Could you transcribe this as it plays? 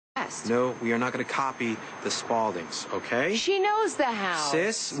No, we are not going to copy the Spauldings, okay? She knows the house.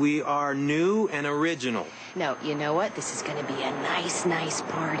 Sis, we are new and original. No, you know what? This is going to be a nice, nice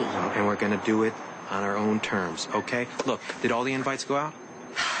party. And we're going to do it on our own terms, okay? Look, did all the invites go out?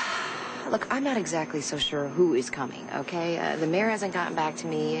 Look, I'm not exactly so sure who is coming, okay? The mayor hasn't gotten back to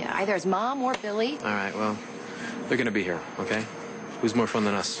me. Either his mom or Billy. All right, well, they're going to be here, okay? Who's more fun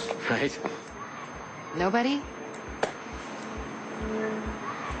than us, right? Nobody?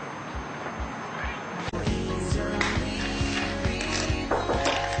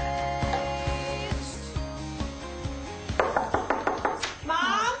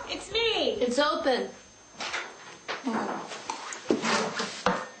 Mom, it's me. It's open.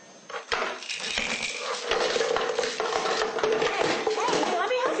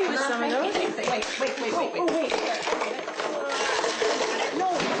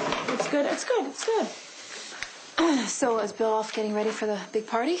 It's good. So is Bill off getting ready for the big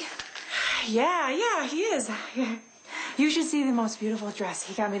party? Yeah, he is. You should see the most beautiful dress.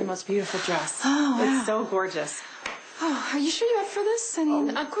 He got me the most beautiful dress. Oh, wow. It's so gorgeous. Oh, are you sure you're up for this? I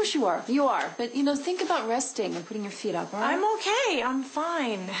mean, of course you are. You are. But, think about resting and putting your feet up, all right? I'm okay. I'm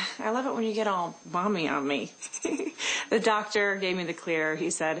fine. I love it when you get all mommy on me. The doctor gave me the clear. He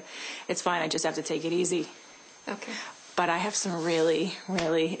said, it's fine. I just have to take it easy. Okay. But I have some really,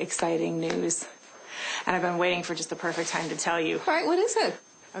 really exciting news. And I've been waiting for just the perfect time to tell you. All right, what is it?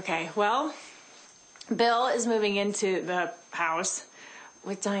 Okay, well, Bill is moving into the house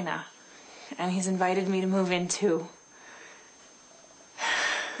with Dinah. And he's invited me to move in, too.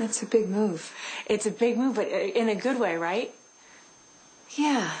 That's a big move. It's a big move, but in a good way, right?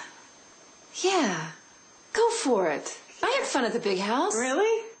 Yeah. Go for it. I had fun at the big house.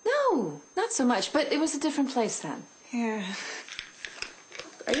 Really? No, not so much, but it was a different place then. Yeah.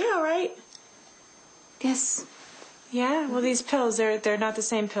 Are you all right? Yes. Yeah? Well, these pills, they're not the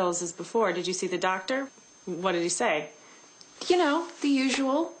same pills as before. Did you see the doctor? What did he say? The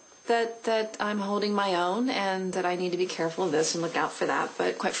usual. That I'm holding my own and that I need to be careful of this and look out for that.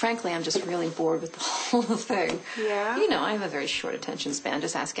 But quite frankly, I'm just really bored with the whole thing. Yeah? I have a very short attention span.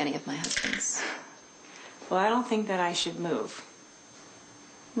 Just ask any of my husbands. Well, I don't think that I should move.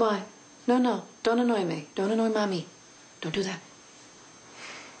 Why? No. Don't annoy me. Don't annoy Mommy. Don't do that.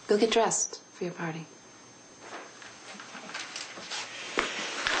 Go get dressed for your party.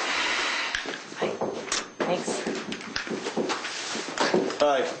 Hi. Thanks.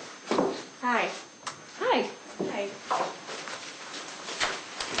 Hi. Hi. Hi. Hi.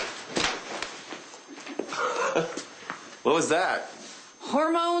 What was that?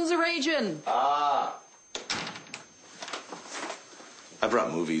 Hormones are raging. Ah. I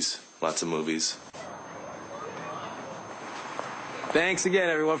brought movies. Lots of movies. Thanks again,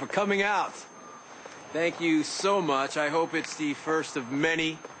 everyone, for coming out. Thank you so much. I hope it's the first of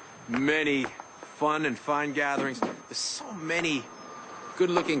many, many fun and fine gatherings. There's so many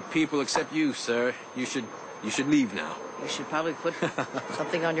good-looking people except you, sir. You should leave now. You should probably put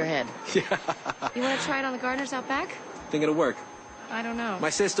something on your head. Yeah. You want to try it on the gardeners out back? Think it'll work. I don't know. My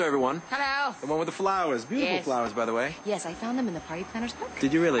sister, everyone. Hello. The one with the flowers. Beautiful Yes. flowers, by the way. Yes, I found them in the party planner's book.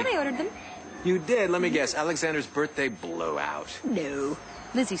 Did you really? And I ordered them. You did? Let me guess. Alexander's birthday blowout. No.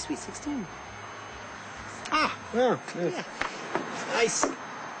 Lizzie's Sweet 16. Ah, well, Yeah. nice.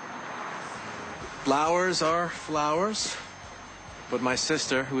 Flowers are flowers, but my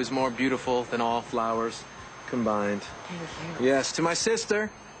sister, who is more beautiful than all flowers combined. Thank you. Yes, to my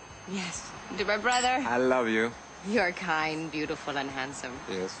sister, Yes. To my brother. I love you. You're kind, beautiful, and handsome.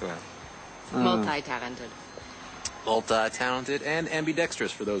 Yes, well. Multi-talented. Multi-talented and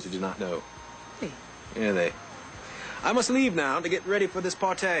ambidextrous, for those who do not know. Hey. Yeah, they. I must leave now to get ready for this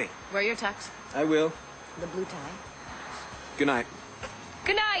party. Wear your tux. I will. The blue tie. Good night.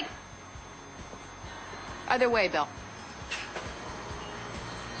 Good night. Other way, Bill.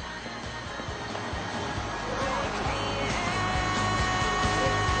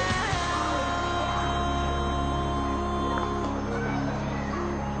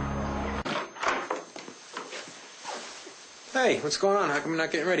 Hey, what's going on? How come you're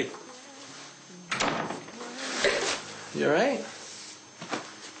not getting ready? You all right?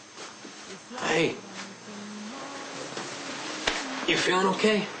 Hey. You feeling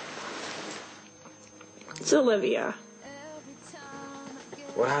okay? It's Olivia.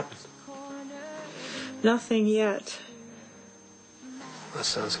 What happened? Nothing yet. That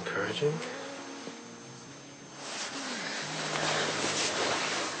sounds encouraging.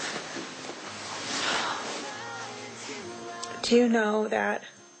 Do you know that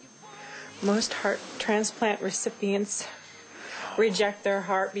most heart transplant recipients reject their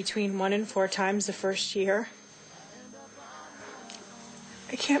heart between 1 and 4 times the first year?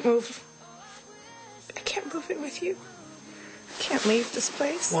 I can't move. I can't move in with you. I can't leave this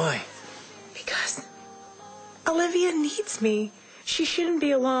place. Why? Because Olivia needs me. She shouldn't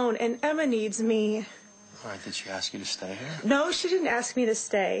be alone, and Emma needs me. All right, did she ask you to stay here? No, she didn't ask me to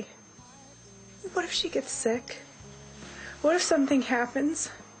stay. What if she gets sick? What if something happens?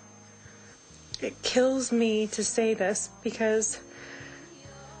 It kills me to say this because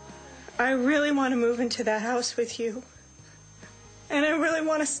I really want to move into that house with you. And I really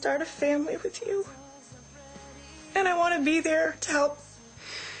want to start a family with you. And I want to be there to help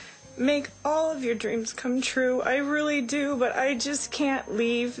make all of your dreams come true. I really do, but I just can't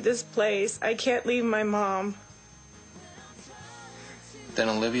leave this place. I can't leave my mom. Then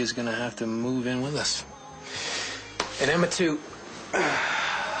Olivia's gonna have to move in with us. And Emma too.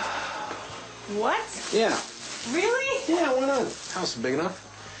 What? Yeah. Really? Yeah, why not? House is big enough.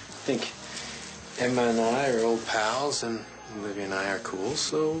 I think Emma and I are old pals, and Olivia and I are cool,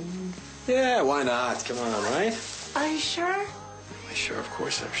 so yeah, why not? Come on, right? Are you sure? Sure, of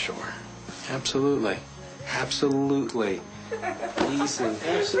course I'm sure. Absolutely. Absolutely. Easy.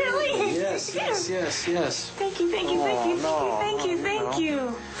 Absolutely. Really? Yes, yes, yes, yes. Thank you, thank you, thank you, thank you, thank you.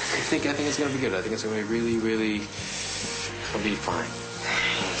 I think it's gonna be good. I think it's gonna be really, really gonna be fine.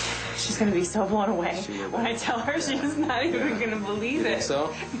 She's gonna be so blown away. She will be. When I tell her, she's not even gonna believe it. So?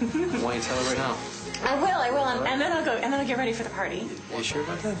 Why don't you tell her right now? I will, and then I'll go, and then I'll get ready for the party. Are you sure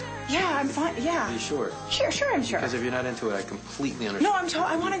about that? Yeah, I'm fine. Yeah. Are you sure? Sure, I'm sure. Because if you're not into it, I completely understand. No,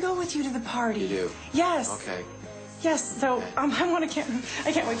 I want to go with you to the party. You do? Yes. Okay. Yes. So I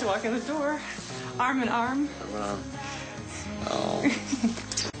can't wait to walk in the door, arm in arm. Oh.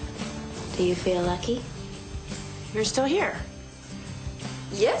 Do you feel lucky? You're still here.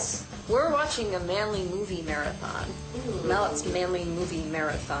 Yes, we're watching a manly movie marathon. Mallet's manly movie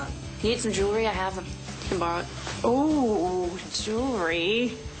marathon. You need some jewelry? I have can borrow it. Oh,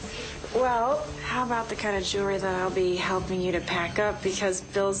 jewelry. Well, how about the kind of jewelry that I'll be helping you to pack up because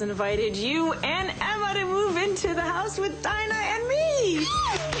Bill's invited you and Emma to move into the house with Dinah and me.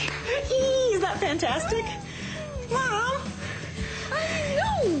 Is that fantastic? Mom?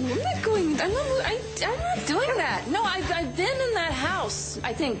 No, I'm not going. I'm not doing that. No, I've been in that house.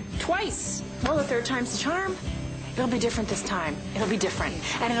 I think twice. Well, the third time's the charm. It'll be different this time. It'll be different.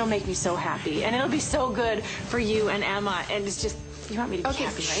 And it'll make me so happy. And it'll be so good for you and Emma. And it's just, you want me to be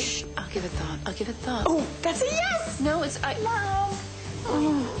happy, right? Shh. I'll give it thought. Oh, that's a yes! No, it's Mom.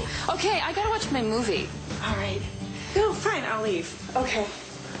 Oh. Okay, I gotta watch my movie. All right. No, fine, I'll leave. Okay.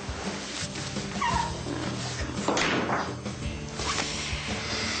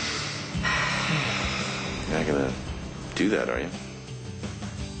 You're not gonna do that, are you?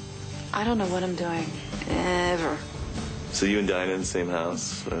 I don't know what I'm doing. Ever. So you and Dinah in the same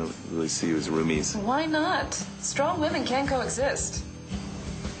house? I don't really see you as roomies. Why not? Strong women can coexist.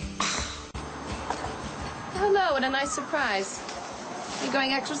 Hello, and a nice surprise. You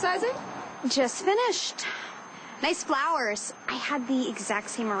going exercising? Just finished. Nice flowers. I had the exact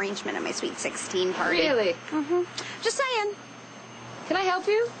same arrangement at my Sweet 16 party. Really? Mm-hmm. Just saying. Can I help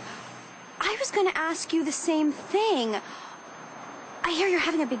you? I was going to ask you the same thing. I hear you're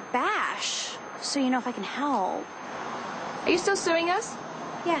having a big bash, so you know if I can help. Are you still suing us?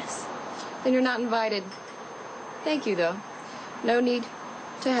 Yes. Then you're not invited. Thank you, though. No need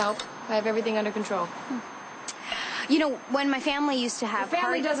to help. I have everything under control. You know, when my family used to have The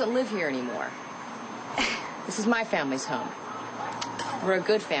family doesn't live here anymore. This is my family's home. We're a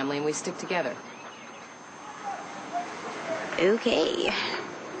good family, and we stick together. Okay.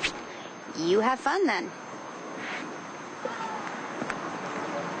 You have fun, then.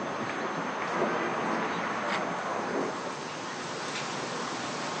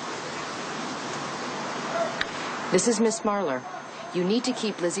 This is Miss Marlar. You need to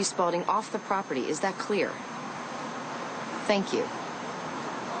keep Lizzie Spaulding off the property. Is that clear? Thank you.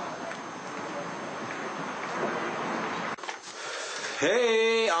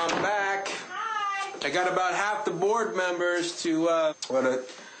 Hey, I'm back. Hi. I got about half the board members to, Wow.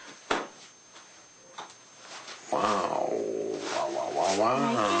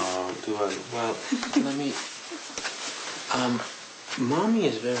 Let me, Mommy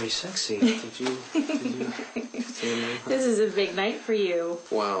is very sexy. Did you This is a big night for you.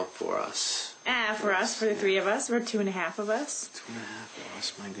 Well, for us. For us, for the three of us. We're 2.5 of us. 2.5 of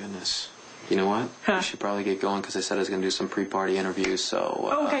us, my goodness. You know what? Huh? We should probably get going because I said I was going to do some pre-party interviews, so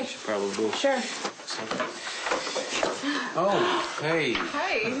Okay. we should probably... Sure. Oh, hey.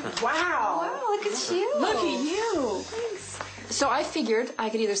 Hey. Wow. Wow, look at you. Look at you. Thanks. So I figured I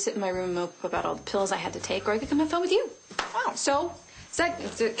could either sit in my room and mope about all the pills I had to take, or I could come have fun with you. Wow. So,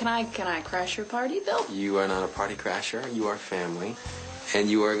 can I crash your party, Bill? You are not a party crasher. You are family. And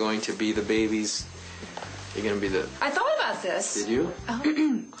you are going to be the baby's... You're going to be the... I thought about this. Did you?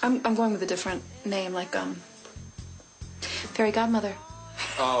 I'm going with a different name, like, Fairy Godmother.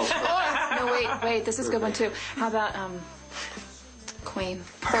 Oh. No, wait, this is a good one, too. How about, Queen?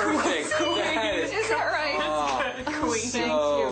 Perfect. Is that right? Oh, Queen. so